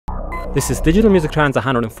This is Digital Music Trends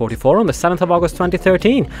 144 on the 7th of August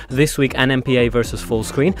 2013. This week, NMPA versus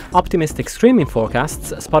FullScreen, optimistic streaming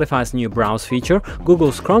forecasts, Spotify's new browse feature,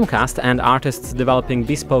 Google's Chromecast, and artists developing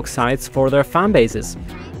bespoke sites for their fan bases.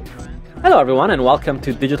 Hello everyone and welcome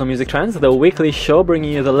to Digital Music Trends, the weekly show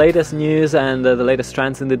bringing you the latest news and the latest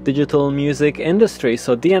trends in the digital music industry.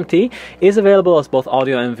 So DMT is available as both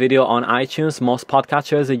audio and video on iTunes, most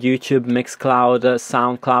podcatchers, YouTube, Mixcloud,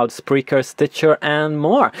 SoundCloud, Spreaker, Stitcher, and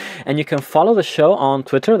more. And you can follow the show on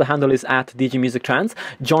Twitter. The handle is @DGMusicTrends.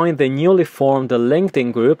 Join the newly formed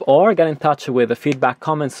LinkedIn group or get in touch with the feedback,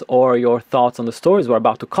 comments, or your thoughts on the stories we're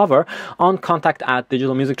about to cover on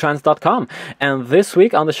contact@digitalmusictrends.com. And this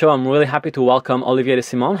week on the show, I'm really happy to welcome Olivier de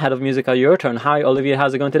Simon, Head of Music at Your Turn. Hi, Olivier.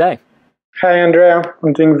 How's it going today? Hi, Andrea.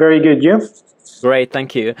 I'm doing very good. You? Great,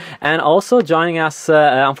 thank you. And also joining us,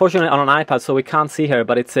 unfortunately on an iPad, so we can't see her,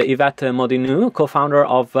 but it's Yvette Modinou, co-founder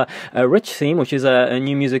of Rich Theme, which is a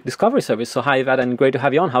new music discovery service. So hi, Yvette, and great to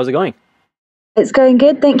have you on. How's it going? It's going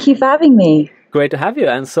good. Thank you for having me. Great to have you,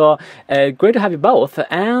 and so great to have you both.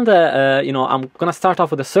 And I'm gonna start off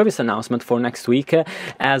with a service announcement for next week.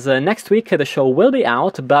 As next week the show will be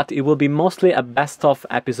out, but it will be mostly a best-of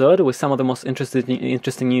episode with some of the most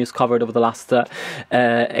interesting news covered over the last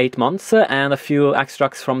 8 months, and a few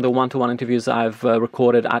extracts from the one-to-one interviews I've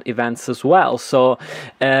recorded at events as well. So,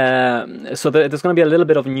 there's going to be a little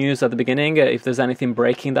bit of news at the beginning if there's anything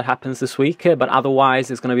breaking that happens this week, but otherwise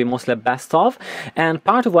it's going to be mostly a best-of. And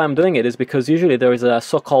part of why I'm doing it is because usually there is a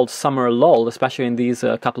so-called summer lull, especially in these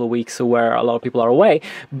couple of weeks where a lot of people are away.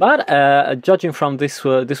 But judging from this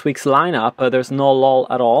week's lineup, there's no lull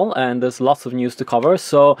at all, and there's lots of news to cover.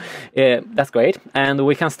 So that's great. And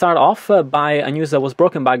we can start off by a news that was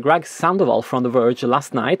broken by Greg Sandoval from The Verge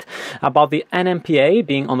last night about the NMPA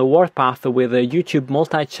being on the warpath with a YouTube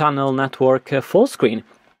multi-channel network FullScreen.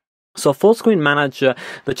 So FullScreen manage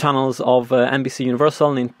the channels of NBC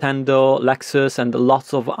Universal, Nintendo, Lexus, and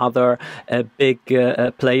lots of other big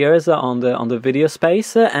players on the video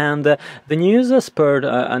space. And the news spurred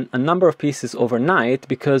a number of pieces overnight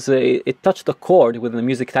because it touched a chord within the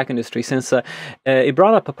music tech industry, since it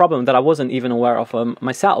brought up a problem that I wasn't even aware of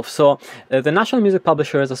myself. So the National Music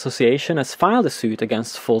Publishers Association has filed a suit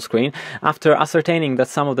against FullScreen after ascertaining that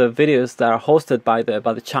some of the videos that are hosted by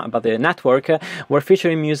the network were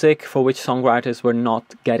featuring music for which songwriters were not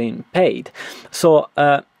getting paid. So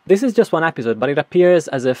this is just one episode, but it appears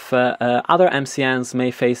as if other MCNs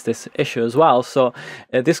may face this issue as well. So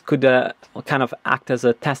this could kind of act as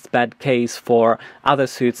a testbed case for other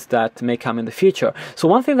suits that may come in the future. So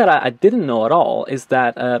one thing that I didn't know at all is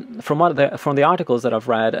that from the articles that I've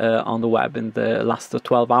read on the web in the last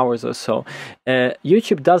 12 hours or so,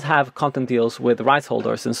 YouTube does have content deals with rights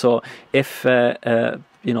holders, and so if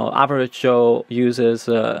Average Joe uses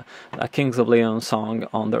a Kings of Leon song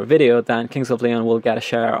on their video, then Kings of Leon will get a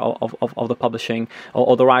share of the publishing,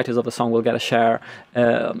 or the writers of the song will get a share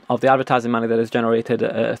of the advertising money that is generated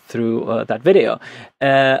through that video.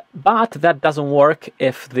 But that doesn't work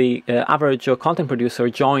if the Average Joe content producer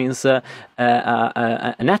joins a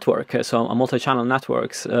network, so a multi-channel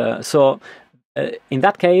networks. In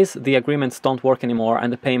that case, the agreements don't work anymore, and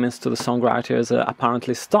the payments to the songwriters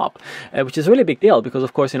apparently stop, which is really a big deal because,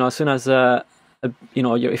 of course, as soon as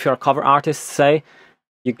if you're a cover artist, say,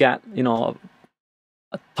 you get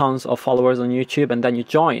tons of followers on YouTube, and then you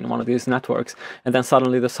join one of these networks, and then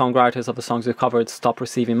suddenly the songwriters of the songs you covered stop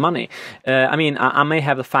receiving money. I may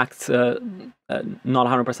have the facts not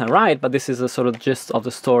 100% right, but this is a sort of gist of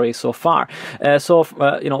the story so far.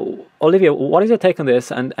 Olivia, what is your take on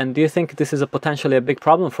this, and do you think this is potentially a big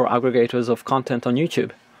problem for aggregators of content on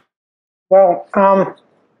YouTube? Well,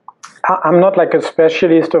 I'm not like a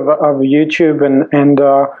specialist of YouTube,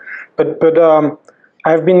 but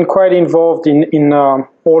I've been quite involved in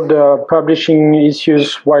all the publishing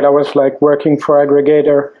issues while I was working for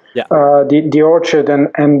aggregator, yeah. The Orchard, and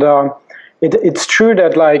it's true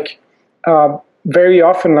that very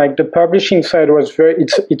often the publishing side was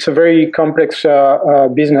it's a very complex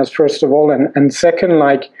business, first of all, and second,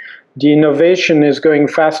 the innovation is going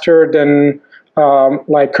faster than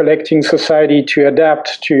collecting society to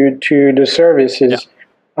adapt to the services.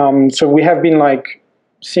 Yeah. So we have been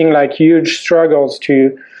seeing huge struggles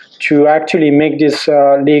to actually make this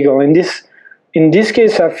legal. In this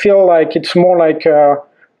case, I feel it's more like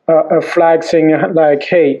a flag saying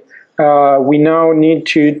hey, we now need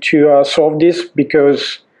to solve this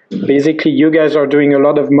because basically you guys are doing a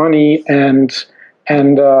lot of money, and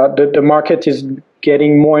the market is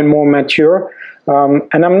getting more and more mature.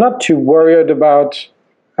 And I'm not too worried about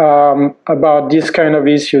these kind of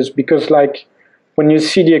issues because when you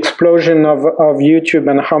see the explosion of YouTube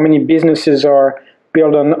and how many businesses are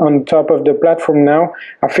built on top of the platform now.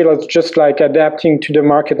 I feel it's just like adapting to the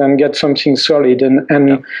market and get something solid.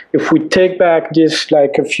 And if we take back this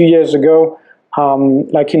like a few years ago,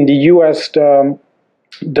 like in the US,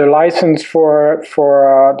 the license for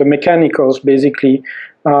the mechanicals, basically,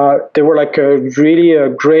 they were like really a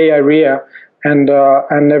gray area, and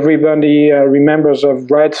everybody remembers of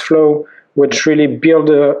RightsFlow, which really built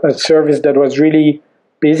a service that was really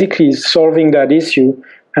basically solving that issue,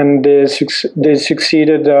 and they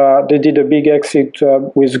succeeded. They did a big exit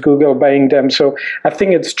with Google buying them. So I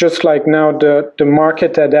think it's just like now the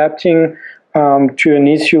market adapting to an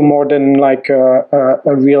issue more than like a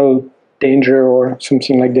real danger or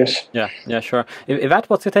something like this. Yeah, sure. Yvette,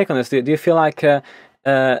 what's your take on this? Do you feel like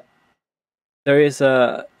there is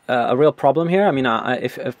a real problem here? I mean,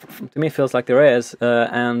 if to me it feels like there is,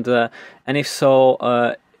 and if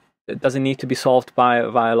so, does it need to be solved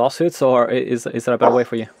via lawsuits, or is there a better way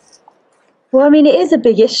for you? Well, I mean, it is a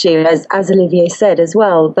big issue, as Olivier said as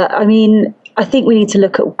well. But I mean, I think we need to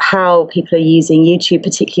look at how people are using YouTube,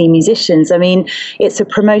 particularly musicians. I mean, it's a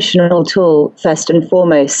promotional tool first and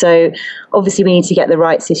foremost. So obviously we need to get the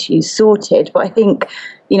rights issues sorted. But I think,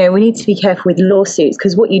 we need to be careful with lawsuits,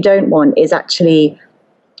 because what you don't want is actually,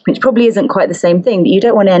 which probably isn't quite the same thing, but you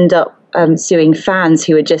don't want to end up suing fans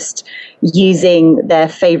who are just using their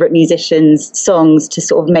favorite musicians' songs to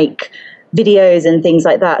sort of make videos and things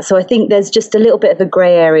like that. So I think there's just a little bit of a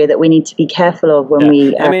grey area that we need to be careful of when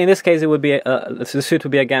we... I mean, in this case, it would be the suit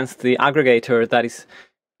would be against the aggregator that is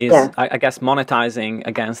I guess, monetizing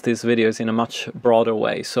against these videos in a much broader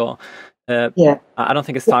way. So I don't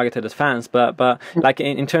think it's targeted at fans, but like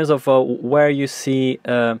in terms of where you see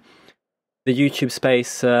the YouTube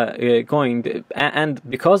space going, and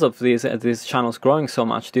because of these channels growing so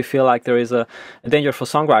much, do you feel like there is a danger for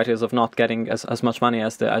songwriters of not getting as much money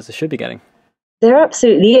as they should be getting? There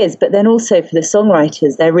absolutely is, but then also for the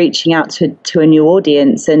songwriters, they're reaching out to a new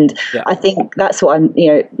audience, and I think that's what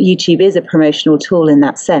YouTube is a promotional tool in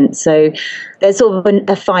that sense. So there's sort of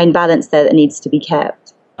a fine balance there that needs to be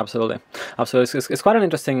kept. Absolutely. It's quite an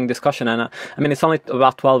interesting discussion, and I mean, it's only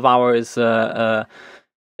about 12 hours.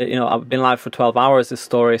 I've been live for 12 hours, this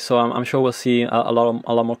story, so I'm sure we'll see a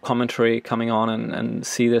lot more commentary coming on and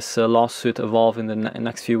see this lawsuit evolve in the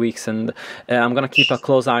next few weeks, and I'm going to keep a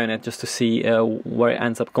close eye on it just to see where it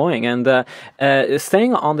ends up going. And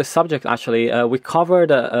staying on this subject, actually, we covered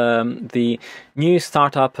the new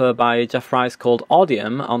startup by Jeff Rice called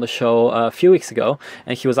Audium on the show a few weeks ago,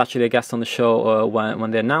 and he was actually a guest on the show when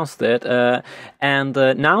they announced it, and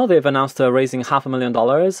now they've announced raising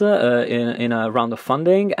 $500,000 in a round of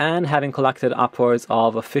funding, and having collected upwards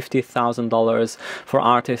of $50,000 for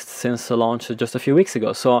artists since the launch just a few weeks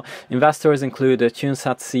ago. So investors include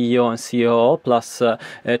TuneSat CEO and COO, plus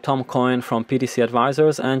Tom Coyne from PTC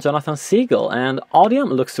Advisors and Jonathan Siegel. And Audium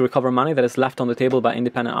looks to recover money that is left on the table by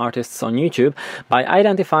independent artists on YouTube by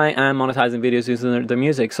identifying and monetizing videos using their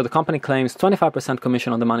music. So the company claims 25%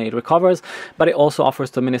 commission on the money it recovers, but it also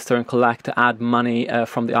offers to administer and collect ad money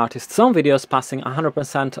from the artist's own videos, passing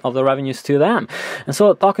 100% of the revenues to them. And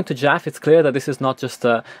so talking to Jeff, it's clear that this is not just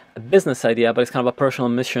a business idea, but it's kind of a personal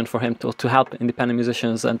mission for him to help independent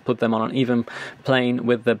musicians and put them on an even plane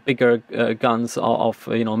with the bigger guns of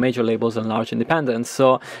major labels and large independents.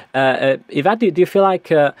 So Yvette, do you feel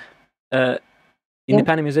like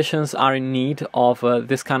independent musicians are in need of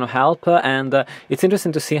this kind of help? And it's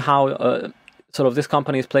interesting to see how sort of this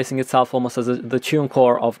company is placing itself almost as the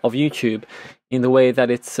TuneCore of YouTube, in the way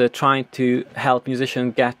that it's trying to help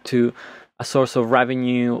musicians get to a source of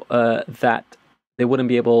revenue that they wouldn't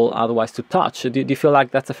be able otherwise to touch. Do you feel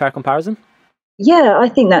like that's a fair comparison? Yeah, I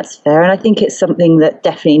think that's fair, and I think it's something that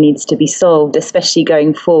definitely needs to be solved, especially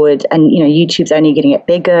going forward. And YouTube's only getting it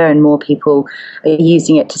bigger, and more people are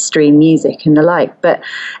using it to stream music and the like. But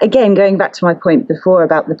again, going back to my point before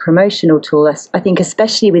about the promotional tool, I think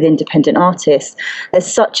especially with independent artists,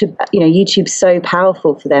 there's such a YouTube's so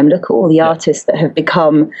powerful for them. Look at all the artists that have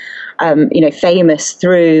become famous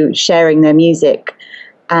through sharing their music.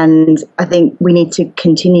 And I think we need to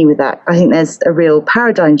continue with that. I think there's a real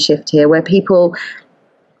paradigm shift here where people,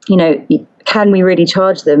 can we really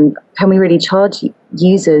charge them? Can we really charge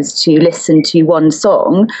users to listen to one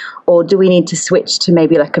song? Or do we need to switch to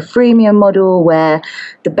maybe like a freemium model where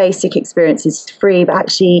the basic experience is free, but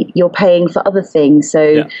actually you're paying for other things?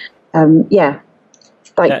 So,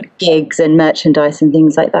 gigs and merchandise and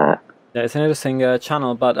things like that. Yeah, it's an interesting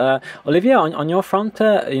channel, but Olivia, on your front,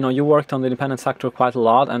 you worked on the independent sector quite a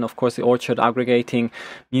lot, and of course the Orchard aggregating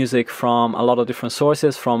music from a lot of different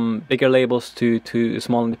sources, from bigger labels to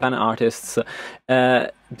small independent artists.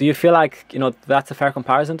 Do you feel like that's a fair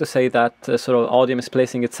comparison to say that sort of Audium is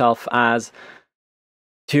placing itself as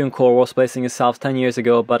TuneCore was placing itself 10 years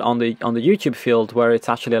ago, but on the YouTube field, where it's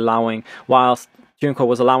actually allowing, whilst TuneCore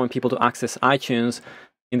was allowing people to access iTunes,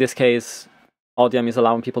 in this case, Audiam is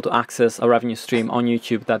allowing people to access a revenue stream on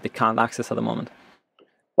YouTube that they can't access at the moment.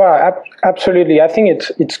 Well, absolutely. I think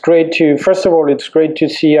it's great to, first of all, it's great to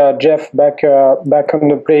see Jeff back on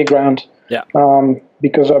the playground. Yeah.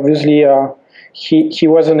 Because obviously he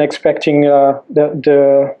wasn't expecting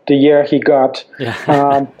the year he got. Yeah.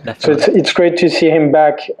 So it's great to see him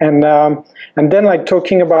back. And then like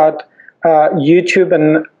talking about YouTube,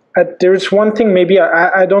 and there's one thing, maybe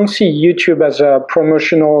I don't see YouTube as a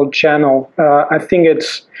promotional channel. I think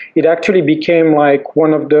it actually became like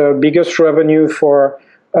one of the biggest revenue for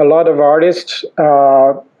a lot of artists,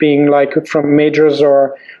 being like from majors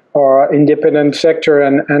or independent sector.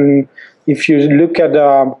 And if you look at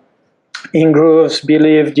Ingrooves,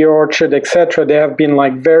 Believe, The Orchard, etc., they have been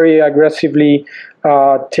like very aggressively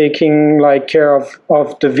taking like care of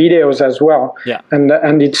the videos as well. Yeah.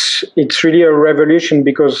 And it's really a revolution,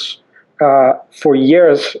 because for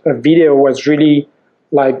years a video was really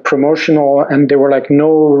like promotional, and there were like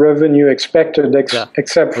no revenue expected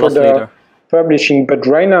except for the publishing. But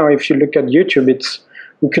right now, if you look at YouTube,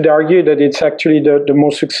 we could argue that it's actually the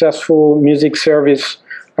most successful music service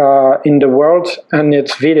in the world, and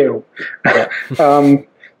it's video. Yeah.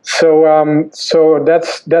 So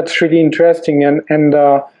that's really interesting.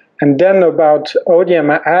 And then about Audiam,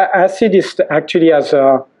 I see this actually as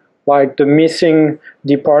like the missing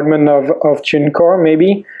department of TuneCore,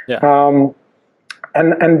 maybe. Yeah.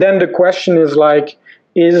 And then the question is like,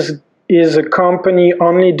 is a company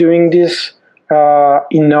only doing this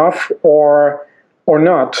enough or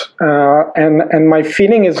not? And my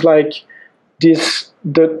feeling is like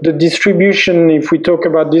the distribution, if we talk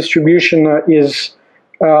about distribution, is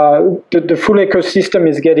the full ecosystem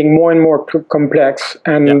is getting more and more complex.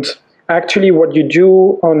 And actually what you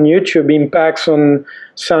do on YouTube impacts on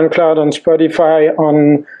SoundCloud, on Spotify,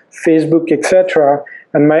 on Facebook, etc.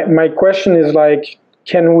 And my question is like,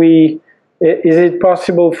 is it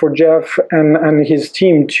possible for Jeff and his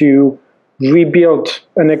team to rebuild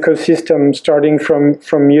an ecosystem starting from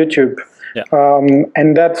YouTube? Yeah.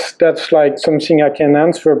 And that's like something I can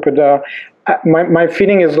answer, but my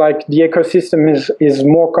feeling is like the ecosystem is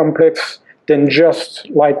more complex than just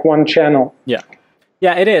like one channel. Yeah.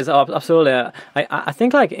 Yeah, it is, absolutely. I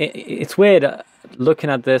think like it's weird looking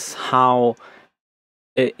at this, how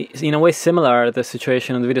it's in a way similar the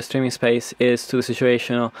situation in the video streaming space is to the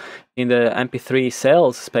situation in the MP3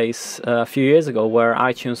 sales space a few years ago, where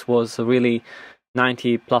iTunes was really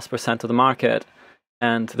 90+% of the market,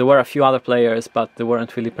 and there were a few other players, but they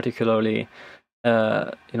weren't really particularly,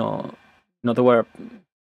 they were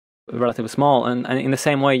relatively small. And in the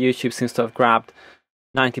same way, YouTube seems to have grabbed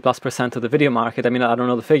 90+% of the video market. I mean, I don't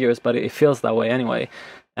know the figures, but it feels that way anyway.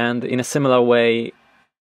 And in a similar way,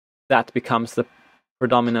 that becomes the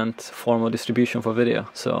predominant form of distribution for video.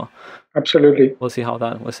 So absolutely, we'll see how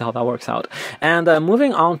that works out. And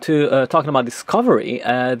moving on to talking about discovery,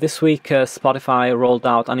 this week Spotify rolled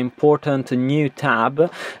out an important new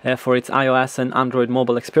tab for its iOS and Android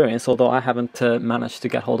mobile experience, although I haven't managed to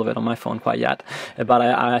get hold of it on my phone quite yet, but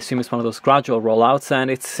I assume it's one of those gradual rollouts, and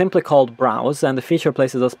it's simply called Browse, and the feature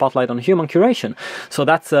places a spotlight on human curation. So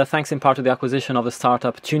that's thanks in part to the acquisition of the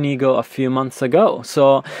startup Tunigo a few months ago.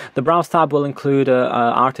 So the Browse tab will include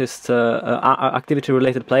artist activity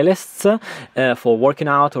related playlists for working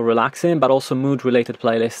out or relaxing, but also mood related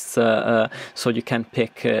playlists, so you can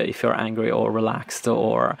pick if you're angry or relaxed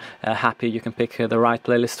or happy, you can pick the right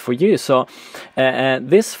playlist for you. So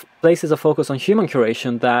this places a focus on human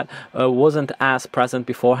curation that wasn't as present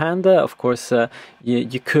beforehand. Of course,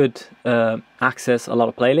 you could access a lot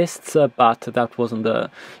of playlists, but that wasn't there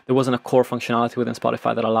wasn't a core functionality within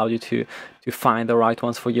Spotify that allowed you to find the right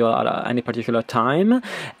ones for you at any particular time.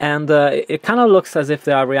 And it kind of looks as if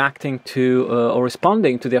they are reacting to or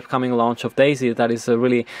responding to the upcoming launch of Daisy, that is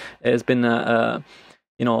really has been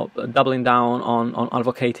doubling down on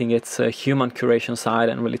advocating its human curation side,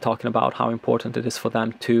 and really talking about how important it is for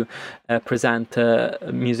them to present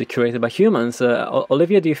music curated by humans.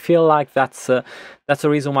 Olivia, do you feel like that's a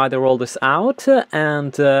reason why they rolled this out?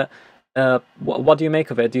 And what do you make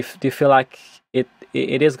of it? Do you feel like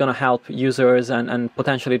it is going to help users and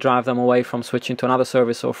potentially drive them away from switching to another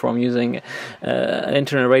service, or from using an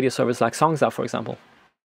internet radio service like SongsUp, for example?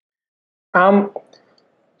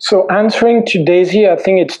 So answering to Daisy, I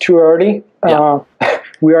think it's too early. Yeah.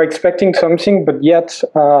 We are expecting something, but yet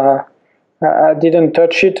I didn't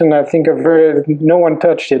touch it, and I think no one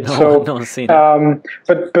touched it. No one's seen it.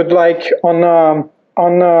 But like on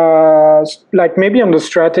like maybe on the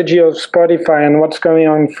strategy of Spotify and what's going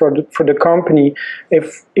on for the company,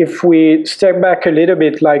 if we step back a little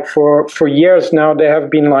bit, like for years now, they have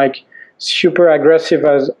been like super aggressive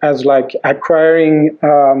as like acquiring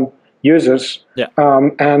users. Yeah.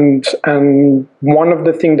 And one of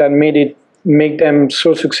the things that make them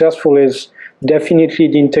so successful is definitely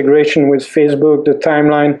the integration with Facebook, the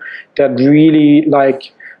timeline that really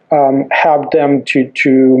like help them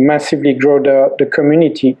to massively grow the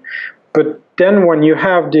community. But then when you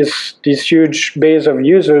have this huge base of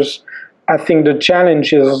users, I think the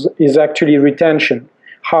challenge is actually retention.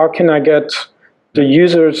 How can I get the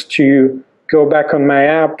users to go back on my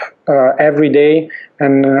app every day,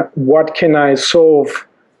 and what can I solve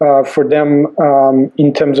for them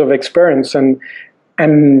in terms of experience? And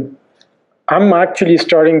I'm actually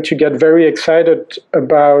starting to get very excited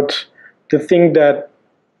about the thing that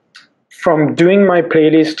from doing my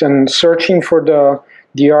playlist and searching for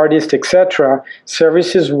the artist, etc.,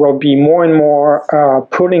 services will be more and more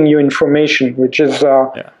pulling you information, which is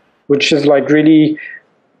like really,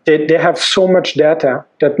 they have so much data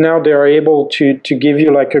that now they are able to give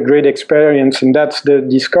you like a great experience, and that's the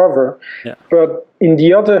Discover. Yeah. But in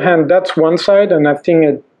the other hand, that's one side, and I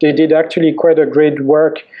think they did actually quite a great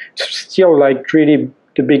work, still like really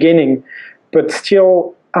the beginning, but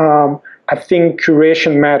still I think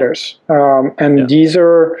curation matters, and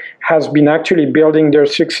Deezer has been actually building their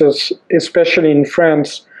success, especially in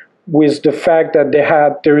France, with the fact that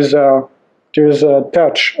there's a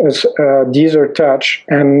touch, Deezer Touch,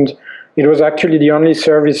 and it was actually the only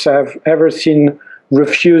service I've ever seen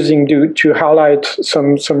refusing to highlight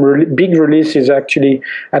some big releases actually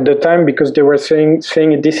at the time, because they were saying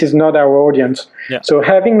this is not our audience. Yeah. So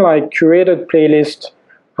having like curated playlist.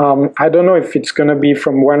 I don't know if it's going to be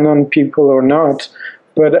from well-known people or not,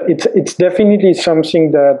 but it's definitely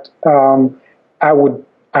something that I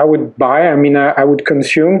would buy. I mean, I would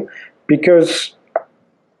consume, because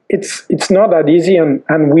it's not that easy,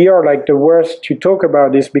 and we are like the worst to talk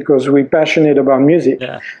about this because we're passionate about music,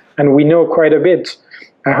 and we know quite a bit.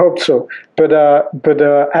 I hope so, but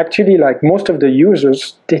actually, like most of the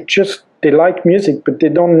users, they like music, but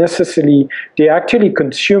they're actually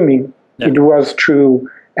consuming. Yeah. It was through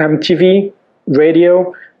MTV,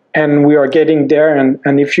 radio, and we are getting there.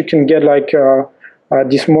 And if you can get like,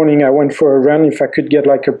 this morning I went for a run, if I could get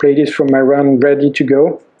like a playlist for my run ready to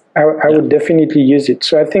go, I would definitely use it.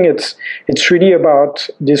 So I think it's really about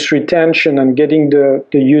this retention and getting the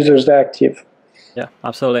users active. Yeah,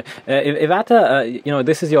 absolutely. Iveta,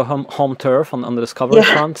 this is your home turf on the discovery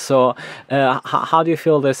front. So how do you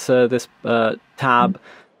feel this tab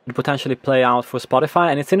would potentially play out for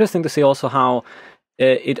Spotify? And it's interesting to see also how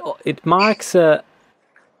it marks a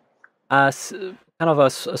kind of a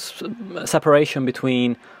separation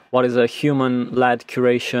between what is a human-led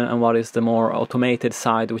curation and what is the more automated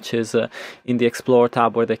side, which is in the Explore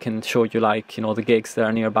tab, where they can show you like the gigs that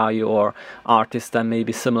are nearby you or artists that may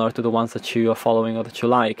be similar to the ones that you are following or that you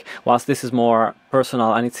like. Whilst this is more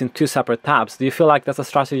personal and it's in two separate tabs. Do you feel like that's a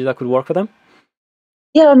strategy that could work for them?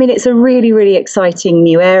 Yeah, I mean, it's a really, really exciting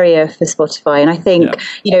new area for Spotify. And I think,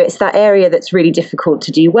 it's that area that's really difficult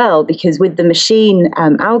to do well, because with the machine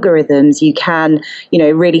algorithms, you can,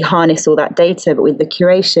 really harness all that data. But with the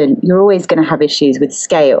curation, you're always going to have issues with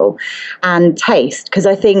scale and taste. Because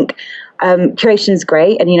I think curation is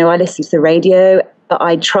great. And, I listen to the radio, but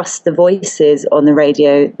I trust the voices on the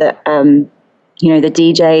radio that the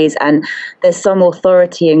DJs, and there's some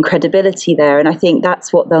authority and credibility there. And I think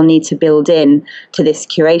that's what they'll need to build in to this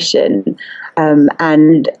curation,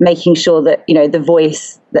 and making sure that, the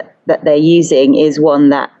voice that they're using is one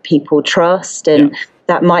that people trust. And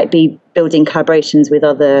that might be building collaborations with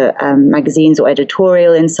other magazines or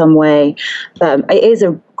editorial in some way. It is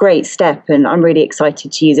a great step, and I'm really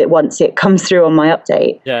excited to use it once it comes through on my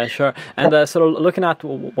update. Yeah, sure. And sort of looking at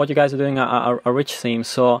what you guys are doing, a rich theme.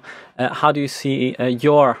 So how do you see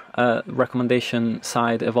your recommendation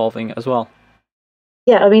side evolving as well?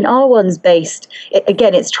 Yeah, I mean, R1's based,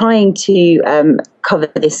 again, it's trying to cover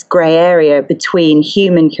this grey area between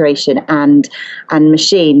human curation and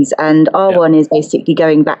machines. And R1 is basically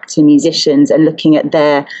going back to musicians and looking at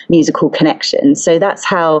their musical connections. So that's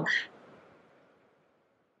how,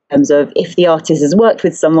 in terms of if the artist has worked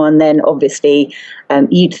with someone, then obviously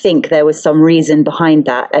you'd think there was some reason behind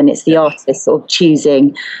that. And it's the artist sort of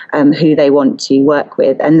choosing who they want to work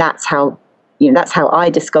with. And that's how I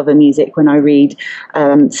discover music, when I read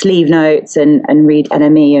sleeve notes and read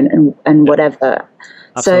NME and whatever.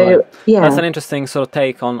 Absolutely. So that's an interesting sort of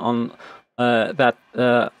take on that.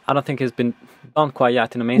 I don't think has been done quite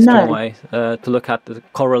yet in a mainstream way, to look at the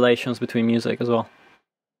correlations between music as well.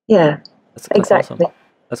 Yeah. That's exactly. awesome.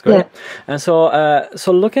 That's great. Yeah. And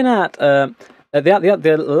so looking at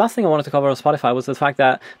the last thing I wanted to cover on Spotify was the fact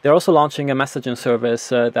that they're also launching a messaging service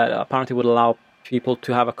that apparently would allow people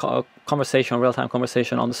to have a conversation, real-time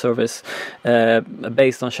conversation on the service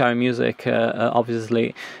based on sharing music,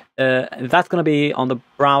 obviously. That's going to be on the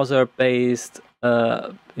browser-based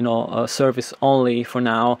service only for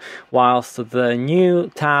now, whilst the new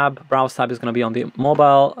browse tab is going to be on the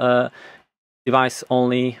mobile device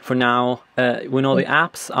only for now. We know the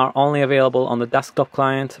apps are only available on the desktop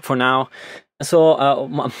client for now. So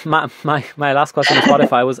my last question to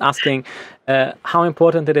Spotify was asking how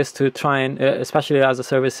important it is to try and, especially as the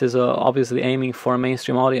service is obviously aiming for a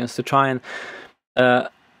mainstream audience, to try and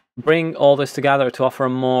bring all this together to offer a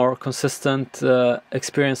more consistent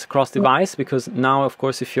experience across device, because now, of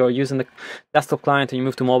course, if you're using the desktop client and you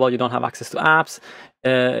move to mobile, you don't have access to apps.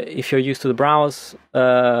 If you're used to the browse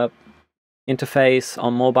interface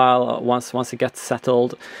on mobile, once it gets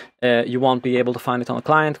settled, you won't be able to find it on the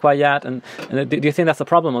client quite yet. And do you think that's a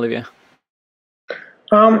problem, Olivia?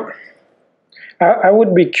 I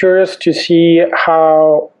would be curious to see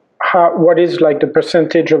what is like the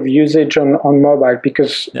percentage of usage on mobile,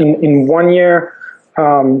 because in 1 year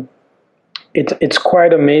it's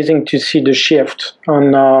quite amazing to see the shift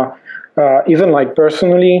on even like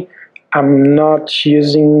personally, I'm not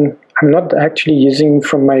actually using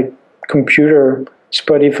from my computer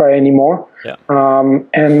Spotify anymore.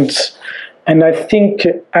 And I think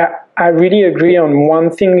I really agree on one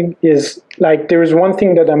thing, is like there is one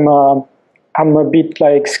thing that I'm a bit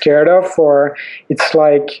like scared of, or it's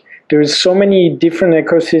like there's so many different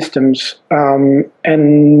ecosystems, and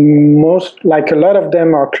a lot of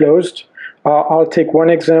them are closed. I'll take one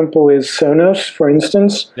example is Sonos, for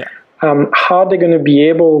instance. How they're going to be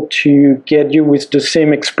able to get you with the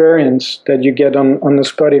same experience that you get on the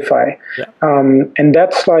Spotify. And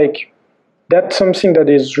that's something that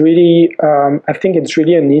is really, I think it's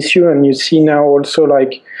really an issue. And you see now also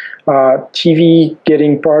like TV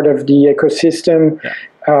getting part of the ecosystem.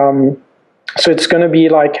 So it's going to be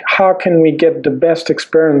like, how can we get the best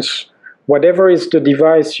experience? Whatever is the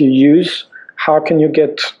device you use, how can you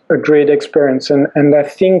get a great experience? And I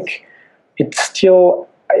think it's still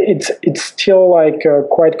like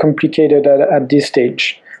quite complicated at this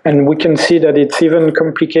stage. And we can see that it's even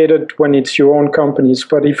complicated when it's your own company.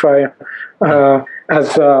 Spotify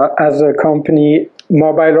as a company,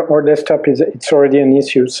 mobile or desktop, it's already an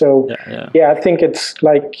issue. So I think it's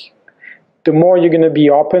like the more you're going to be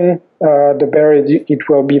open, the better it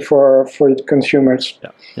will be for consumers.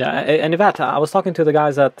 And in fact, I was talking to the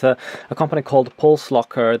guys at a company called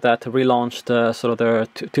FullScreen that relaunched sort of their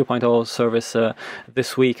 2.0 service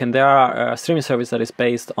this week, and they are a streaming service that is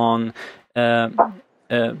based on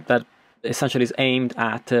that essentially is aimed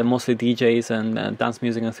at mostly DJs and dance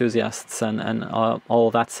music enthusiasts and all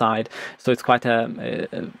that side. So it's quite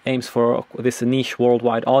aims for this niche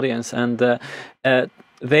worldwide audience, and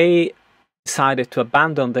they decided to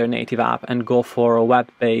abandon their native app and go for a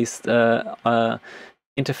web-based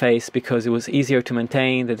interface because it was easier to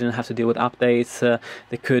maintain. They didn't have to deal with updates.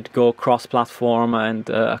 They could go cross-platform and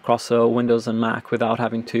across Windows and Mac without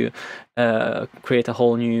having to create a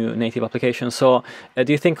whole new native application. So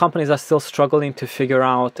do you think companies are still struggling to figure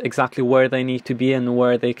out exactly where they need to be and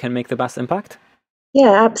where they can make the best impact?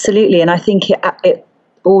 Yeah, absolutely. And I think it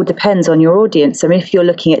all depends on your audience. I mean, if you're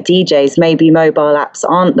looking at DJs, maybe mobile apps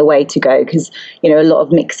aren't the way to go, because a lot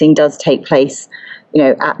of mixing does take place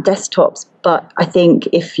at desktops. But I think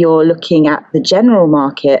if you're looking at the general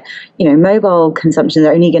market, mobile consumption is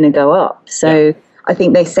only going to go up. So I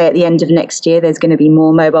think they say at the end of next year there's going to be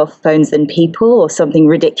more mobile phones than people, or something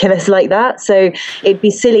ridiculous like that. So it'd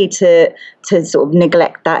be silly to sort of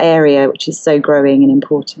neglect that area, which is so growing and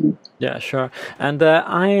important. Yeah, sure. And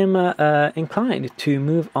I am inclined to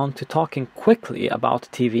move on to talking quickly about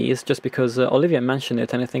TVs, just because Olivia mentioned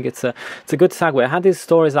it, and I think it's a good segue. I had these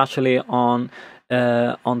stories actually on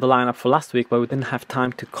the lineup for last week, but we didn't have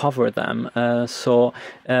time to cover them.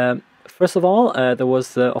 First of all, there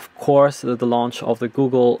was, of course, the launch of the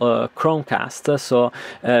Google Chromecast. So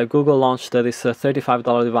Google launched this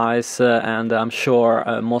 $35 device, and I'm sure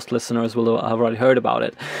most listeners will have already heard about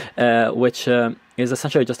it, which is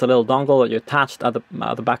essentially just a little dongle that you attached at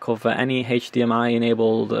the back of any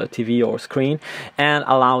HDMI-enabled TV or screen, and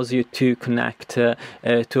allows you to connect to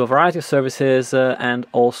a variety of services and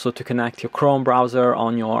also to connect your Chrome browser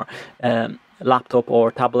on your laptop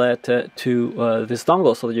or tablet to this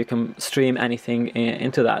dongle, so that you can stream anything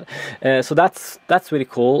into that. So that's really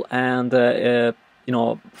cool, and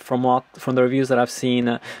from the reviews that I've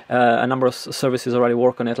seen, a number of services already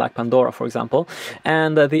work on it, like Pandora, for example.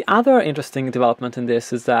 And the other interesting development in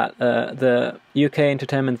this is that the UK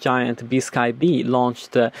entertainment giant BSKyB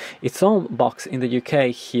launched its own box in the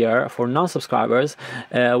UK here for non-subscribers,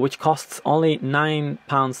 which costs only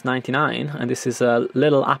 £9.99, and this is a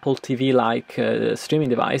little Apple TV-like streaming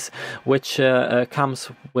device, which comes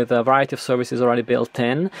with a variety of services already built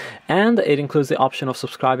in, and it includes the option of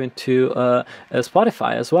subscribing to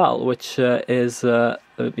Spotify as well, which is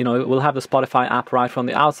we'll have the Spotify app right from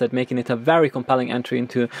the outset, making it a very compelling entry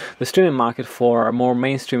into the streaming market for more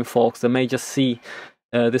mainstream folks that may just see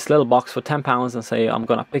this little box for £10 and say, I'm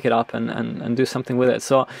gonna pick it up and do something with it.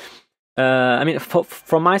 So I mean,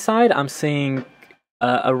 from my side, I'm seeing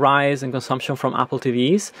a rise in consumption from Apple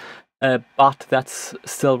TVs, but that's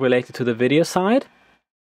still related to the video side.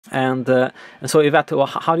 And so Yvette,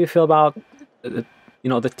 how do you feel about the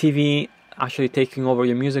TV actually taking over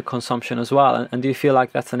your music consumption as well? And do you feel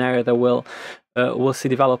like that's an area that we'll see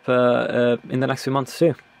develop in the next few months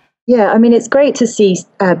too? Yeah, I mean, it's great to see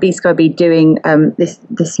BSKyB doing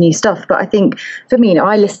this new stuff. But I think for me,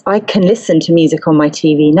 I can listen to music on my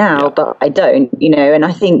TV now, but I don't, and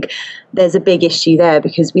I think there's a big issue there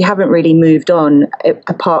because we haven't really moved on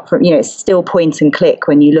apart from, it's still point and click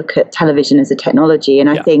when you look at television as a technology. And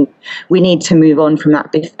I think we need to move on from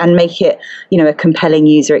that and make it, a compelling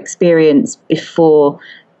user experience before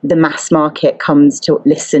the mass market comes to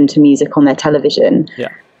listen to music on their television. Yeah.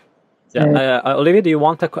 Yeah, Olivia, do you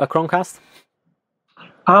want a Chromecast?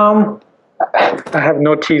 I have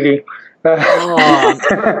no TV.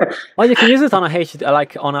 Well, you can use it on a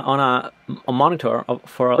monitor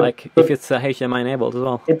for if it's HDMI enabled as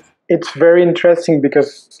well. It's very interesting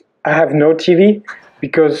because I have no TV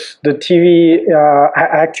because the TV I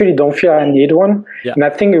actually don't feel I need one. Yeah. And I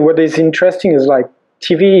think what is interesting is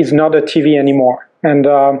TV is not a TV anymore,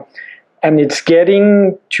 and it's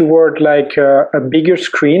getting toward a bigger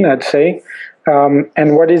screen, I'd say.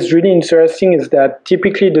 And what is really interesting is that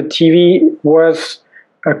typically the TV was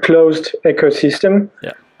a closed ecosystem.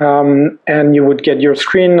 Yeah. And you would get your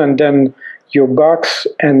screen and then your box.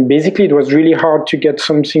 And basically it was really hard to get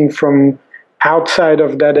something from outside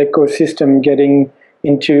of that ecosystem getting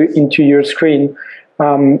into your screen.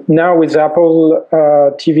 Now with Apple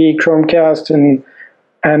TV, Chromecast,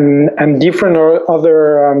 and different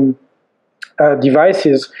other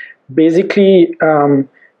devices, basically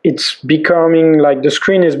it's becoming the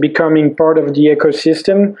screen is becoming part of the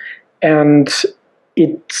ecosystem, and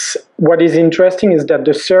what is interesting is that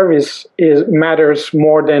the service matters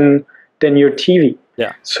more than your TV.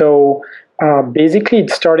 Yeah. So basically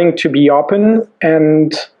it's starting to be open,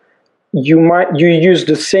 and you use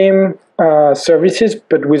the same services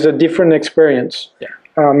but with a different experience. Yeah.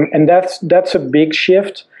 And that's a big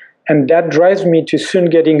shift. And that drives me to soon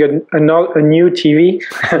getting a new TV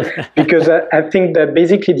because I think that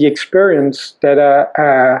basically the experience that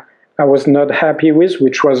I was not happy with,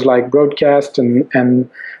 which was broadcast and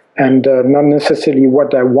not necessarily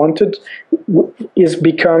what I wanted, is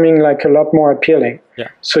becoming a lot more appealing. Yeah.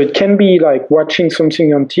 So it can be watching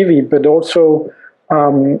something on TV, but also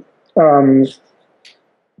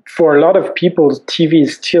for a lot of people, TV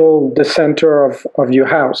is still the center of your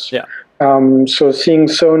house. Yeah. So seeing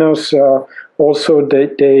Sonos, also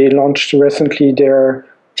they launched recently their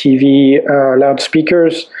TV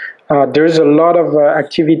loudspeakers. There's a lot of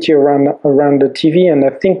activity around the TV, and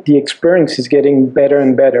I think the experience is getting better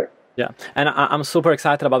and better. Yeah, and I'm super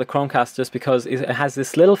excited about the Chromecast just because it has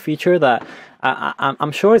this little feature that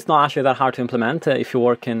I'm sure it's not actually that hard to implement if you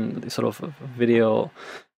work in sort of video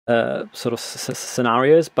sort of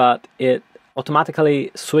scenarios, but it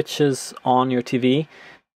automatically switches on your TV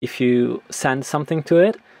if you send something to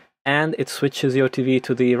it, and it switches your TV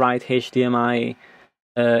to the right HDMI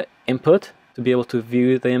input to be able to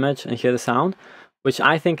view the image and hear the sound, which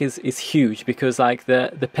I think is huge because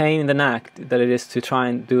the pain in the neck that it is to try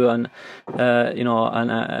and do a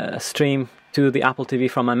stream to the Apple TV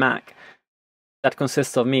from my Mac. That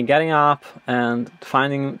consists of me getting up and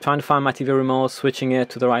trying to find my TV remote, switching it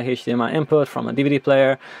to the right HDMI input from a DVD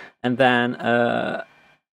player, and then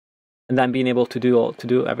being able to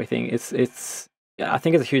do everything. I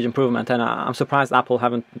think it's a huge improvement, and I'm surprised Apple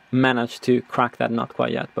haven't managed to crack that nut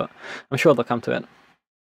quite yet, but I'm sure they'll come to it.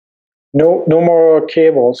 No more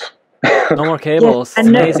cables. No more cables. Yeah,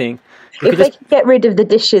 amazing. If they could get rid of the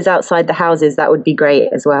dishes outside the houses, that would be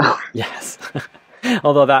great as well. Yes.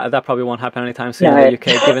 Although that probably won't happen anytime soon in the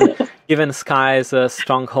UK, given Sky's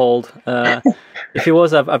stronghold If it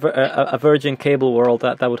was a Virgin cable world,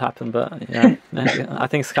 that would happen. But yeah, I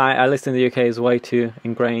think Sky, at least in the UK, is way too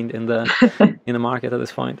ingrained in the market at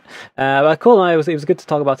this point. But cool. It was good to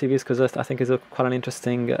talk about TVs because I think it's quite an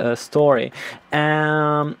interesting story.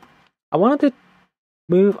 I wanted to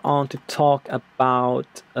move on to talk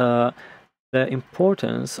about the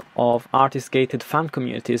importance of artist-gated fan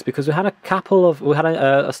communities, because we had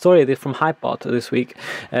a story from Hypebot this week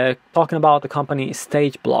talking about the company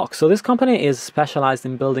Stagebloc. So this company is specialized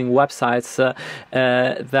in building websites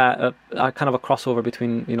that are kind of a crossover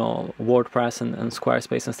between WordPress and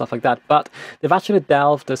Squarespace and stuff like that. But they've actually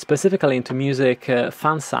delved specifically into music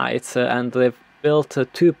fan sites, and they've built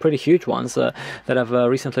two pretty huge ones that have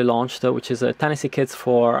recently launched, which is Tennessee Kids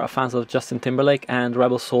for fans of Justin Timberlake and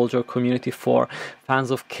Rebel Soldier community for fans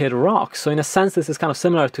of Kid Rock. So in a sense, this is kind of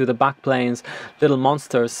similar to the Backplane's Little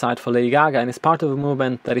Monsters site for Lady Gaga, and it's part of a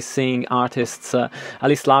movement that is seeing artists, at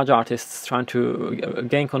least large artists, trying to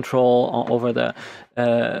gain control over the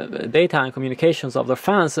data and communications of their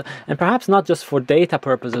fans, and perhaps not just for data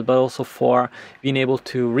purposes, but also for being able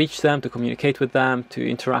to reach them, to communicate with them, to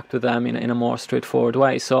interact with them in a more straightforward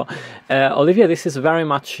way. So Olivia, this is very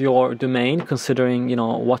much your domain, considering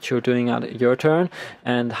what you're doing at your turn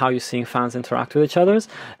and how you're seeing fans interact with each other.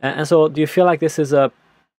 And so do you feel like this is an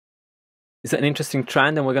interesting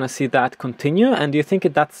trend and we're going to see that continue? And do you think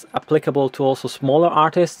that's applicable to also smaller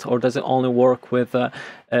artists, or does it only work with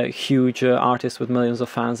huge artists with millions of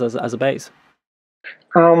fans as a base?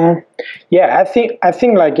 Yeah, I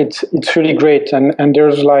think like it's really great, and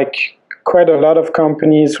there's like quite a lot of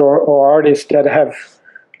companies or artists that have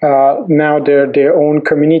now their own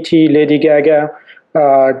community. Lady Gaga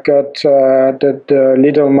got the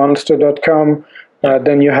littlemonster.com.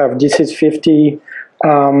 Then you have This Is 50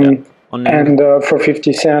 and for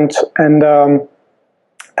 50 cents. And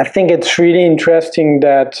I think it's really interesting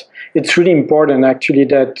that it's really important actually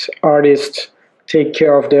that artists take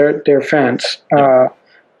care of their fans.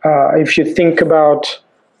 If you think about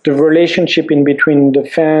the relationship in between the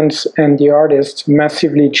fans and the artists,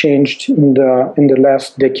 massively changed in the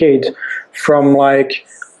last decade, from like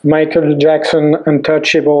Michael Jackson,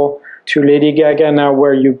 Untouchable, to Lady Gaga now,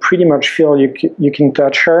 where you pretty much feel you can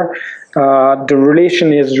touch her. The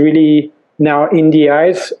relation is really now in the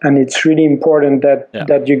eyes, and it's really important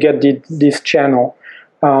that you get this channel.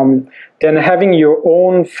 Then having your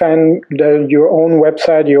own your own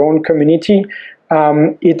website, your own community,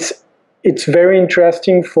 it's very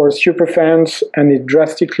interesting for super fans, and it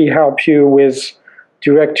drastically helps you with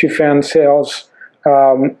direct-to-fan sales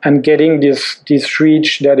and getting this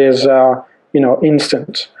reach that is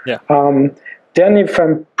instant. Then if I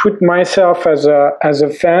put myself as a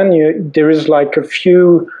fan, there is like a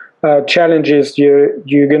few challenges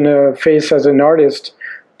you're gonna face as an artist.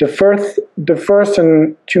 The first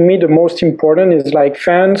and to me the most important is like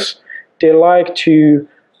fans, they like to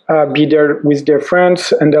be there with their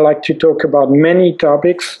friends, and they like to talk about many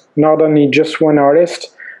topics, not only just one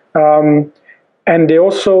artist. And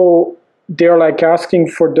they're like asking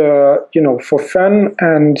for for fun,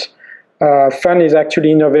 and fun is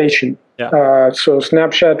actually innovation. So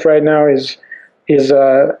Snapchat right now is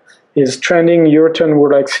trending. Your turn,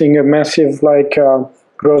 we're like seeing a massive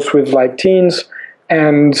growth with like teens,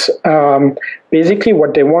 and basically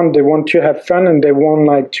what they want to have fun, and they want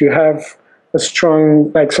like to have a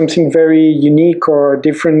strong, like something very unique or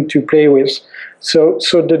different to play with. So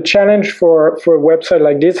the challenge for a website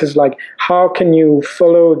like this is like, how can you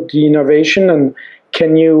follow the innovation, and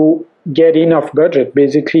can you get enough budget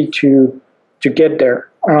basically to get there?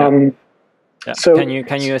 So can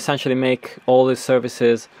you essentially make all these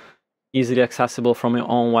services easily accessible from your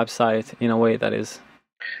own website in a way that is?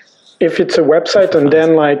 If it's a website, and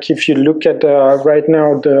then like if you look at right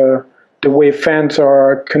now the way fans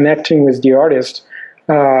are connecting with the artist,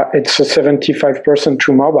 it's a 75%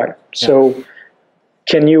 through mobile. So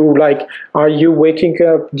can you are you waking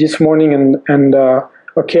up this morning and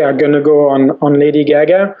okay, I'm gonna go on Lady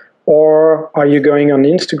Gaga, or are you going on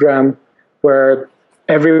Instagram where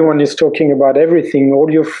everyone is talking about everything,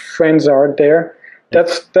 all your friends are there?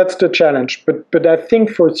 That's the challenge. But I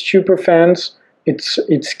think for super fans,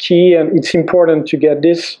 it's key, and it's important to get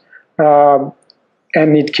this.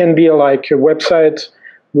 And it can be like a website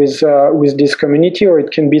with this community, or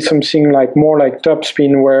it can be something like more like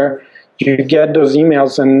Topspin, where you get those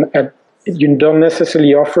emails and you don't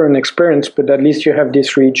necessarily offer an experience, but at least you have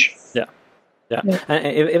this reach. Yeah. And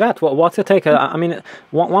Yvette, what's your take? I mean,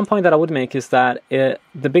 one point that I would make is that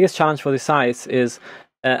the biggest challenge for these sites is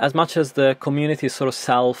as much as the community sort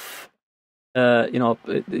of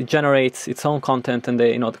it generates its own content and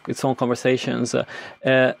its own conversations.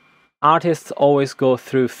 Artists always go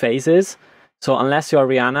through phases. So unless you're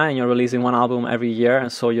Rihanna and you're releasing one album every year,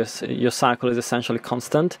 and so your cycle is essentially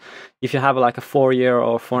constant, if you have like a 4-year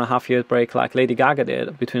or 4.5-year break like Lady Gaga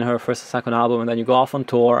did between her first and second album, and then you go off on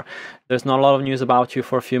tour, there's not a lot of news about you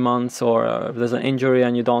for a few months, or there's an injury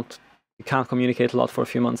and you can't communicate a lot for a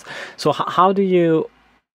few months. So how do you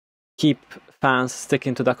keep fans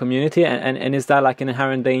sticking to that community, and is that like an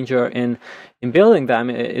inherent danger in building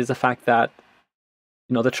them? Is the fact that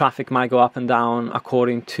the traffic might go up and down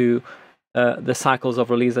according to the cycles of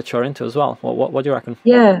release that you're into as well? What do you reckon?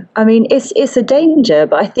 Yeah, I mean, it's a danger,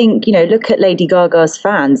 but I think, look at Lady Gaga's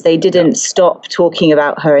fans. They didn't stop talking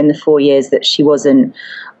about her in the 4 years that she wasn't,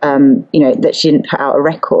 that she didn't put out a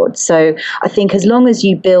record. So I think as long as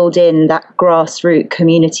you build in that grassroots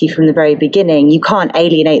community from the very beginning, you can't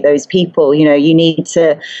alienate those people. You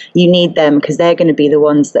need them, because they're going to be the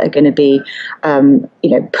ones that are going to be,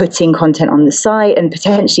 putting content on the site and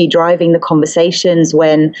potentially driving the conversations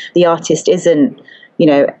when the artist isn't,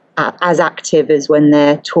 as active as when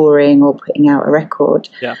they're touring or putting out a record.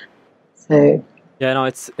 Yeah. So. Yeah, no,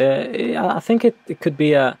 it's. I think it could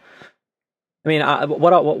be a. I mean,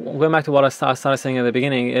 going back to what I started saying at the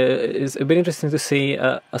beginning, is a bit interesting to see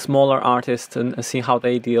a smaller artist and see how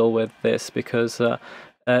they deal with this, because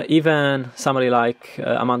even somebody like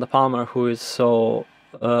Amanda Palmer, who is so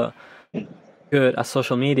good at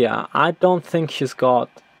social media, I don't think she's got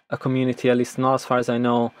a community, at least not as far as I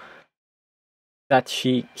know, that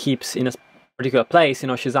she keeps in a particular place.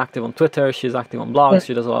 She's active on Twitter, she's active on blogs,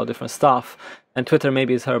 she does a lot of different stuff. And Twitter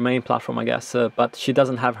maybe is her main platform, I guess, but she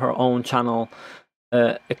doesn't have her own channel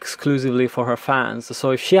exclusively for her fans.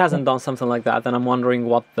 So if she hasn't done something like that, then I'm wondering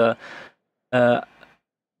what the,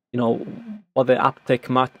 what the uptake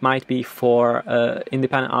might be for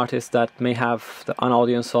independent artists that may have an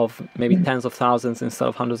audience of maybe tens of thousands instead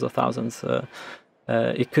of hundreds of thousands.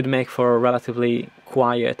 It could make for a relatively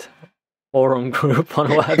quiet forum group on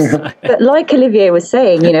a website. But like Olivier was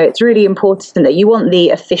saying, it's really important that you want the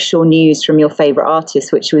official news from your favorite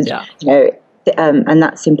artist, which was, and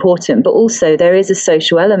that's important. But also there is a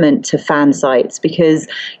social element to fan sites, because,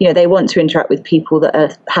 they want to interact with people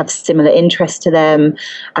that have similar interests to them.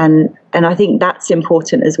 And I think that's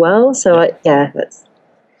important as well. So that's.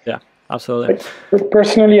 Yeah, absolutely. But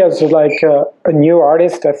personally, as like a new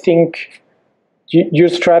artist, I think your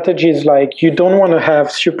strategy is like, you don't want to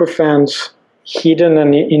have super fans hidden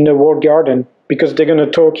and in the walled garden, because they're going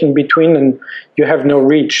to talk in between and you have no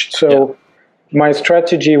reach. So my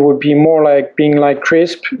strategy would be more like being like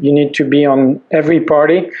Crisp. You need to be on every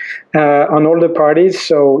party, on all the parties.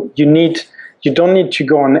 So you don't need to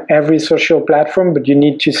go on every social platform, but you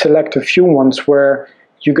need to select a few ones where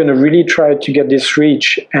you're going to really try to get this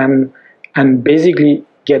reach and basically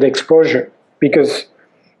get exposure. Because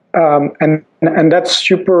and that's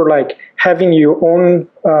super, like having your own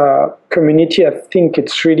community. I think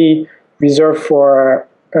it's really reserved for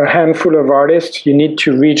a handful of artists. You need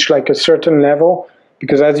to reach like a certain level,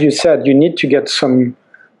 because as you said, you need to get some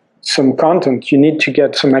content. You need to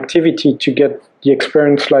get some activity to get the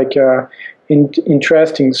experience like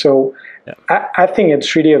interesting. So I think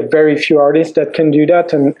it's really a very few artists that can do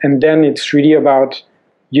that, and then it's really about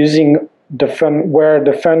using the fun where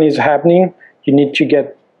the fun is happening. You need to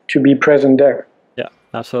get to be present there. Yeah,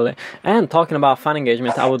 absolutely. And talking about fan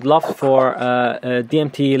engagement, I would love for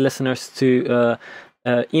DMT listeners to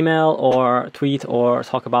email or tweet or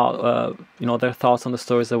talk about their thoughts on the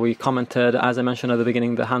stories that we commented. As I mentioned at the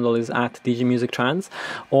beginning, the handle is @DigiMusicTrends,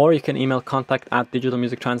 or you can email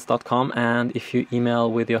contact@digitalmusictrends.com, and if you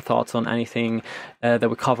email with your thoughts on anything that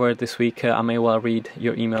we covered this week, I may well read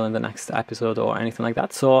your email in the next episode or anything like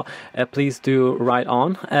that. So please do write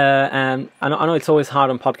on. And I know it's always hard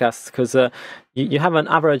on podcasts, because you have an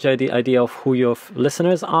average idea of who your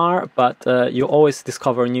listeners are, but you always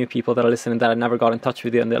discover new people that are listening that never got in touch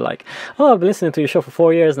with you, and they're like, "Oh, I've been listening to your show for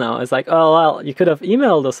 4 years now." It's like, "Oh, well, you could have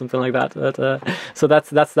emailed or something like that." But, so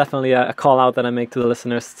that's definitely a call out that I make to the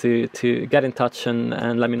listeners to get in touch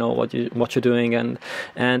and let me know what you're doing,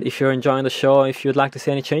 and if you're enjoying the show, if you'd like to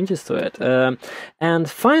see any changes to it. And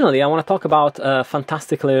finally, I want to talk about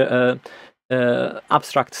fantastically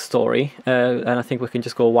abstract story, and I think we can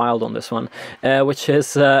just go wild on this one, which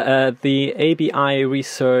is the ABI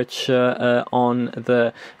Research on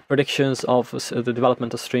the predictions of the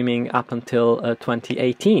development of streaming up until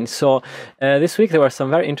 2018. So this week there were some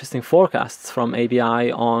very interesting forecasts from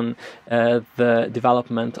ABI on the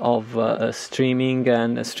development of streaming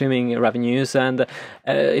and streaming revenues. And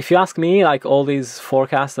if you ask me, like, all these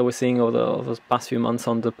forecasts that we're seeing over the past few months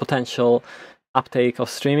on the potential uptake of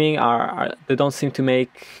streaming they don't seem to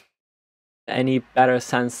make any better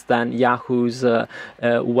sense than Yahoo's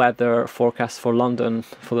weather forecast for London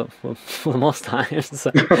for the most times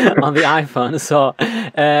on the iPhone. So,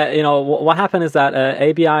 what happened is that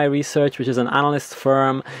ABI Research, which is an analyst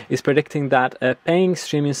firm, is predicting that paying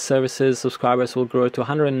streaming services subscribers will grow to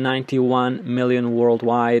 191 million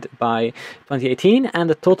worldwide by 2018, and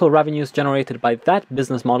the total revenues generated by that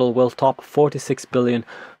business model will top 46 billion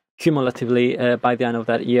cumulatively by the end of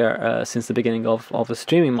that year, since the beginning of the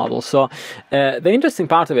streaming model. So the interesting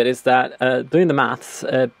part of it is that doing the maths,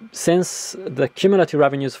 since the cumulative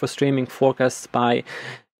revenues for streaming forecast by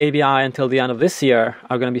ABI until the end of this year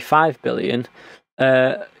are going to be 5 billion,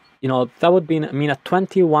 that would mean a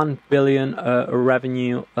 21 billion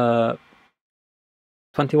revenue.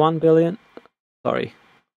 21 billion? Sorry,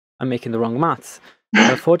 I'm making the wrong maths.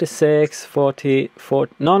 46, 40,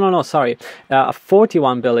 40, no, sorry.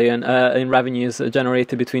 41 billion in revenues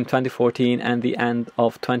generated between 2014 and the end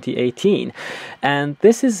of 2018. And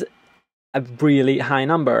this is a really high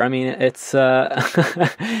number. I mean, it's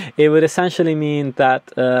it would essentially mean that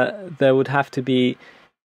there would have to be,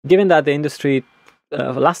 given that the industry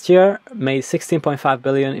last year made 16.5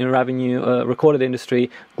 billion in revenue, recorded industry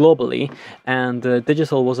globally, and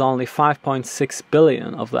digital was only 5.6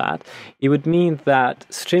 billion of that. It would mean that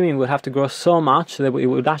streaming would have to grow so much that it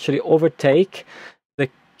would actually overtake the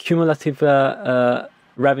cumulative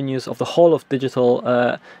revenues of the whole of digital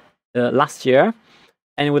last year.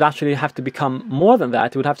 And it would actually have to become more than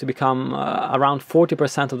that. It would have to become around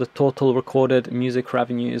 40% of the total recorded music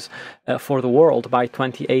revenues for the world by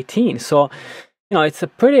 2018. So, it's a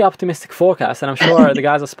pretty optimistic forecast, and I'm sure the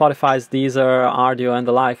guys at Spotify's, Deezer, Ardio, and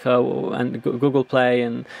the like, and Google Play,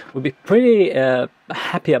 and would be pretty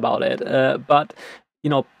happy about it. But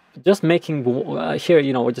just making here,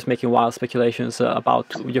 we're just making wild speculations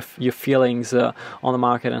about your feelings on the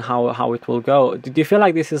market and how it will go. Do you feel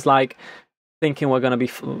like this is like thinking we're going to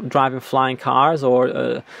be driving flying cars,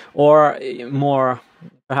 or more?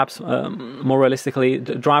 Perhaps more realistically,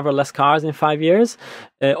 driverless cars in 5 years,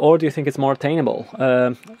 or do you think it's more attainable?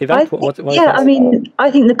 I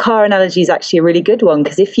think the car analogy is actually a really good one,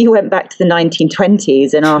 because if you went back to the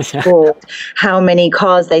 1920s and asked Ford how many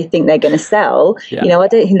cars they think they're going to sell, I don't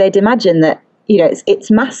think they'd imagine that. It's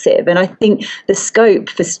massive, and I think the scope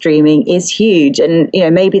for streaming is huge. And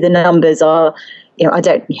maybe the numbers are,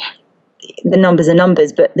 the numbers are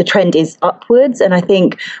numbers, but the trend is upwards. And I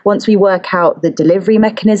think once we work out the delivery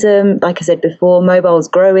mechanism, like I said before, mobile's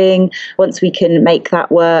growing. Once we can make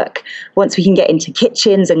that work, once we can get into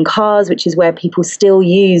kitchens and cars, which is where people still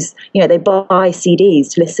use, they buy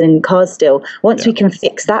CDs to listen in cars still. Once we can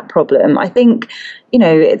fix that problem, I think,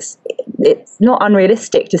 it's not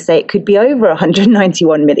unrealistic to say it could be over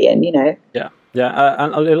 191 million, Yeah.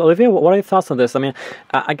 And Olivia, what are your thoughts on this? I mean,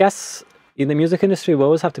 I guess in the music industry, we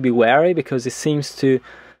always have to be wary, because it seems to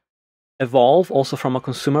evolve also from a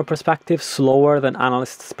consumer perspective slower than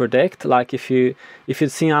analysts predict. Like if you'd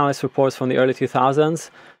seen analyst reports from the early 2000s,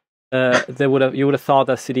 you would have thought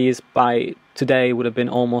that CDs by today would have been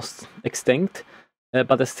almost extinct,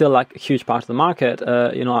 but they're still like a huge part of the market.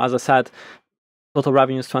 As I said, total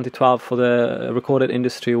revenues 2012 for the recorded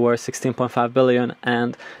industry were 16.5 billion,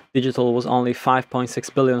 and digital was only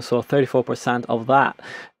 5.6 billion, so 34% of that.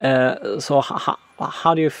 So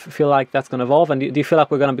how do you feel like that's going to evolve? And do you feel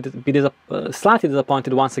like we're going to be slightly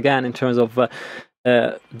disappointed once again in terms of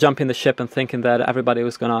jumping the ship and thinking that everybody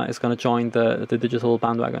is going to join the digital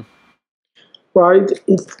bandwagon? Well,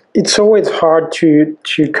 it's always hard to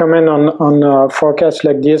comment on forecasts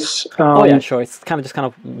like this. Sure. It's kind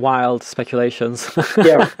of wild speculations.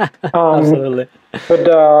 Absolutely. But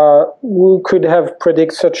who could have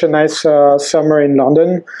predicted such a nice summer in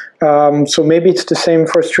London? So maybe it's the same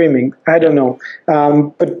for streaming. I don't know.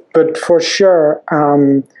 But for sure,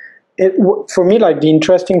 for me, like the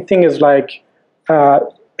interesting thing is like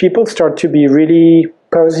people start to be really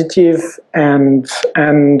positive and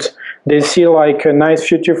they see like a nice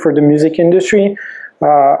future for the music industry.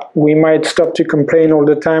 We might stop to complain all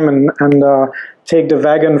the time and take the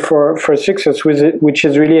wagon for success with it, which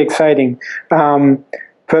is really exciting.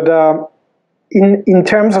 But in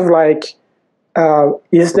terms of like,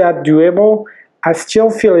 is that doable? I still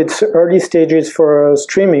feel it's early stages for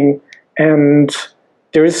streaming, and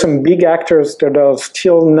there is some big actors that are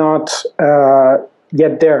still not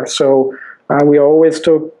yet there. So we always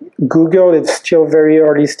talk Google, it's still very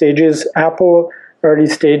early stages. Apple, early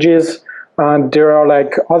stages. There are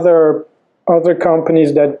like other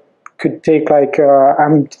companies that could take like,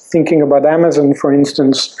 I'm thinking about Amazon, for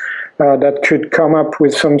instance, that could come up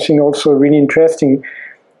with something also really interesting.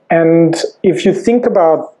 And if you think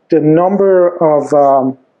about the number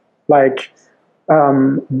of like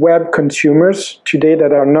web consumers today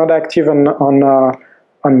that are not active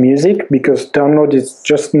on music, because download is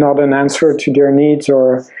just not an answer to their needs.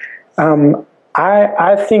 Or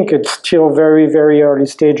I think it's still very, very early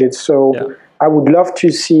stages. So I would love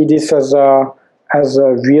to see this as a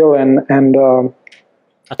real and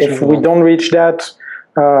if we don't reach that,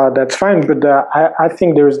 that's fine. But I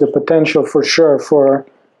think there is the potential for sure for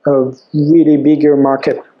a really bigger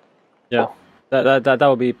market. Yeah, that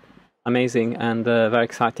would be amazing and very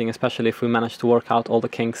exciting, especially if we manage to work out all the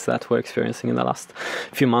kinks that we're experiencing in the last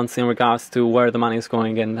few months in regards to where the money is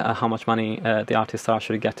going and how much money the artists are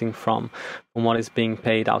actually getting from what is being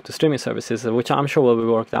paid out to streaming services, which I'm sure will be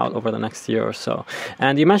worked out over the next year or so.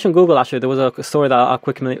 And you mentioned Google. Actually, there was a story that I'll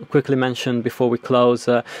quickly mention before we close,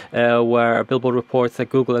 where Billboard reports that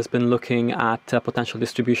Google has been looking at a potential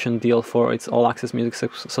distribution deal for its all-access music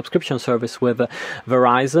subscription service with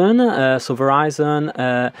Verizon. So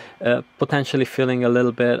Verizon potentially feeling a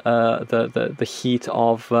little bit the heat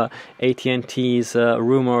of AT&T's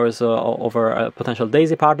rumors over a potential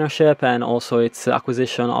Daisy partnership, and also its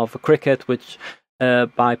acquisition of Cricket, which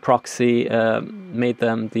by proxy made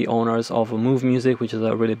them the owners of Move Music, which is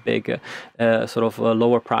a really big sort of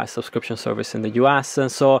lower price subscription service in the US.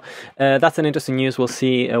 And so that's an interesting news. We'll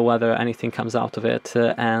see whether anything comes out of it,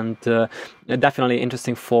 and definitely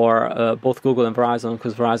interesting for both Google and Verizon,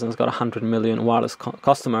 because Verizon's got 100 million wireless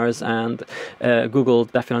customers, and Google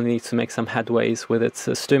definitely needs to make some headways with its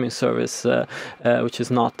streaming service, which is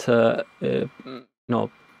not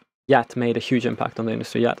yet made a huge impact on the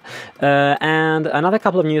industry yet. And another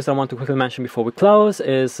couple of news I want to quickly mention before we close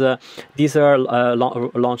is Deezer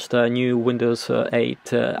launched a new Windows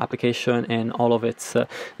 8 application in all of its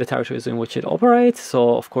the territories in which it operates.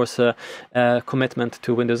 So of course commitment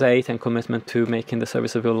to Windows 8 and commitment to making the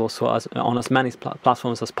service available on as many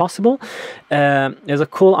platforms as possible. There's a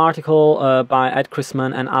cool article by Ed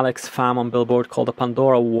Chrisman and Alex Pham on Billboard called The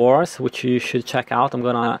Pandora Wars, which you should check out. I'm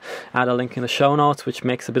gonna add a link in the show notes, which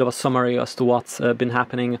makes a bit of a summary as to what's been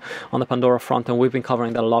happening on the Pandora front, and we've been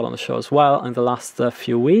covering that a lot on the show as well in the last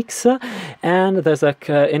few weeks. And there's an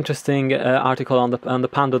interesting article on the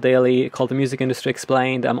Pando Daily called The Music Industry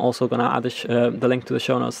Explained. I'm also going to add the link to the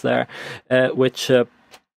show notes there, which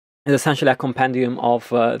is essentially a compendium of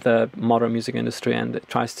the modern music industry, and it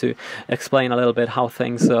tries to explain a little bit how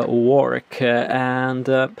things work. And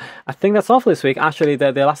I think that's all for this week. Actually,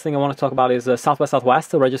 the last thing I want to talk about is South by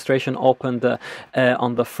Southwest. The registration opened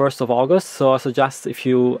on the 1st of August. So I suggest, if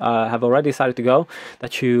you have already decided to go,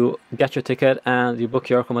 that you get your ticket and you book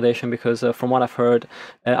your accommodation, because from what I've heard,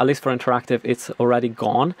 at least for Interactive, it's already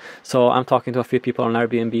gone. So I'm talking to a few people on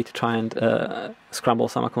Airbnb to try and scramble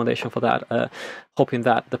some accommodation for that, hoping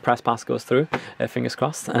that the press pass goes through. Fingers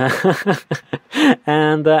crossed.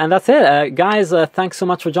 And that's it, guys. Thanks so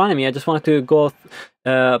much for joining me. I just wanted to go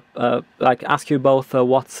ask you both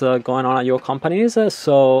what's going on at your companies.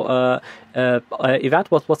 So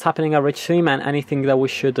Yvette, what's happening at Rich Theme, and anything that we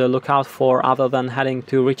should look out for other than heading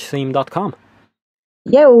to richtheme.com?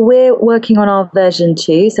 Yeah, well, we're working on our version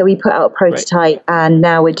 2. So we put out a prototype, and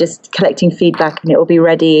now we're just collecting feedback, and it will be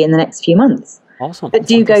ready in the next few months. Awesome. But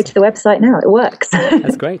do go to the website now. It works.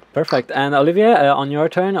 That's great. Perfect. And Olivia, on your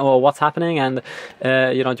turn, or what's happening? And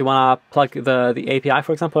do you want to plug the API,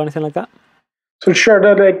 for example, or anything like that? So sure.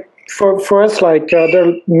 That for us, there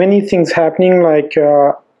are many things happening. Like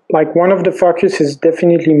one of the focus is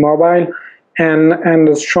definitely mobile, and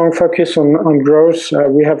a strong focus on growth.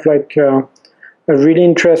 We have a really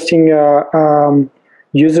interesting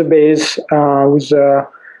user base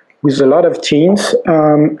with a lot of teens,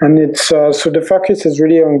 and it's so the focus is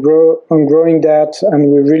really on growing that, and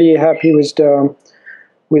we're really happy with the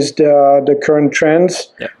current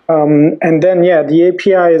trends. Yeah. And then the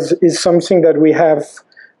API is something that we have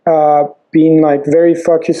been very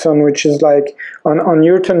focused on, which is on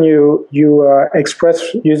your turn you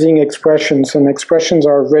express using expressions, and expressions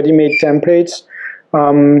are ready-made templates.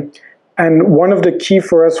 And one of the key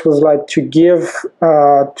for us was to give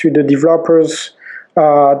to the developers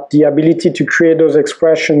the ability to create those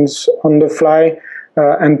expressions on the fly,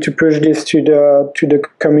 and to push this to the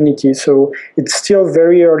community. So it's still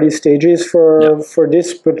very early stages for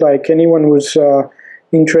this, but anyone who's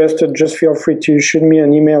interested, just feel free to shoot me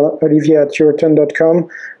an email, olivia@yourturn.com,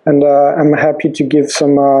 and I'm happy to give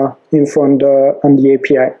some info on the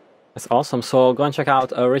API. That's awesome. So go and check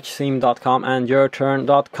out richseam.com and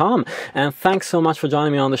yourturn.com. And thanks so much for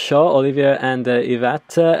joining me on the show, Olivia and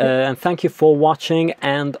Yvette. And thank you for watching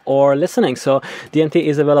and or listening. So DMT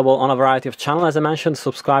is available on a variety of channels. As I mentioned,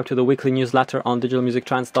 subscribe to the weekly newsletter on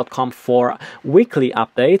digitalmusictrends.com for weekly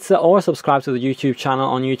updates, or subscribe to the YouTube channel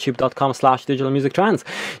on youtube.com/digitalmusictrends.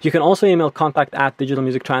 You can also email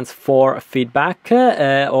contact@digitalmusictrends for feedback,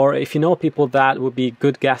 or if you know people that would be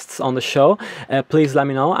good guests on the show, please let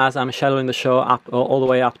me know, as I'm scheduling the show up all the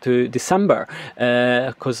way up to December,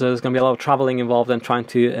 because there's going to be a lot of traveling involved and trying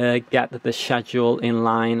to get the schedule in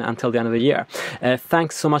line until the end of the year.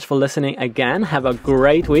 Thanks so much for listening again. Have a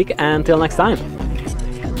great week. Until next time.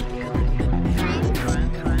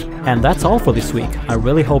 And that's all for this week. I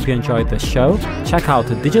really hope you enjoyed the show. Check out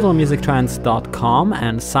digitalmusictrends.com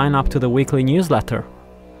and sign up to the weekly newsletter.